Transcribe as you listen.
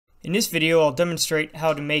In this video, I'll demonstrate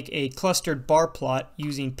how to make a clustered bar plot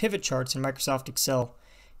using PivotCharts in Microsoft Excel.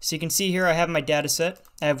 So you can see here I have my data set.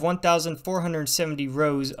 I have 1,470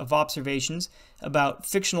 rows of observations about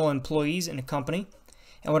fictional employees in a company.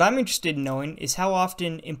 And what I'm interested in knowing is how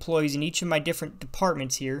often employees in each of my different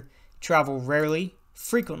departments here travel rarely,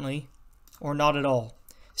 frequently, or not at all.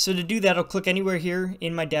 So to do that, I'll click anywhere here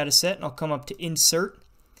in my data set and I'll come up to Insert.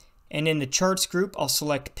 And in the Charts group, I'll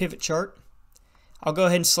select Pivot Chart. I'll go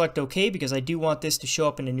ahead and select OK because I do want this to show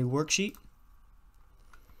up in a new worksheet.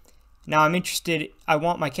 Now I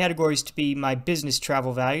want my categories to be my business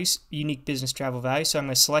travel values, unique business travel values. So I'm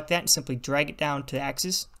going to select that and simply drag it down to the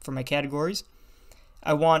axis for my categories.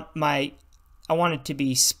 I want it to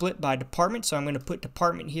be split by department, so I'm going to put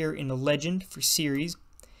department here in the legend for series.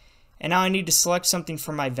 And now I need to select something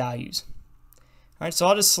for my values. Alright, so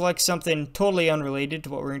I'll just select something totally unrelated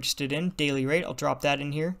to what we're interested in, daily rate. I'll drop that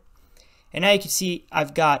in here. And now you can see I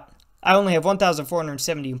only have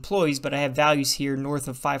 1,470 employees, but I have values here north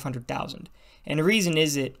of 500,000. And the reason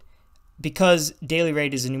is that because daily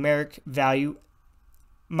rate is a numeric value,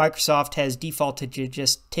 Microsoft has defaulted to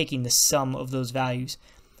just taking the sum of those values.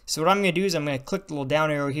 So what I'm going to do is I'm going to click the little down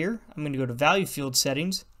arrow here. I'm going to go to Value Field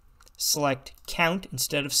Settings, select Count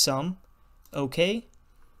instead of Sum, OK.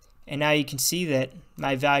 And now you can see that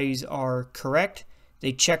my values are correct.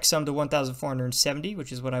 They checksum to 1,470,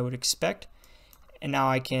 which is what I would expect. And now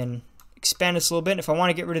I can expand this a little bit. If I want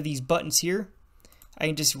to get rid of these buttons here, I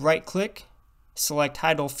can just right click, select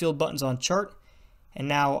Hide All Field Buttons on Chart, and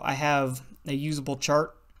now I have a usable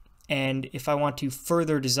chart. And if I want to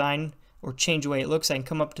further design or change the way it looks, I can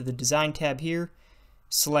come up to the Design tab here,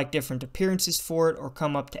 select different appearances for it, or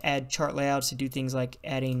come up to Add Chart Layouts to do things like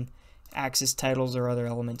adding axis titles or other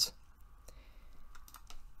elements.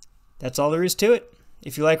 That's all there is to it.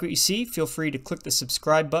 If you like what you see, feel free to click the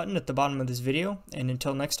subscribe button at the bottom of this video, and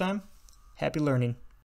until next time, happy learning.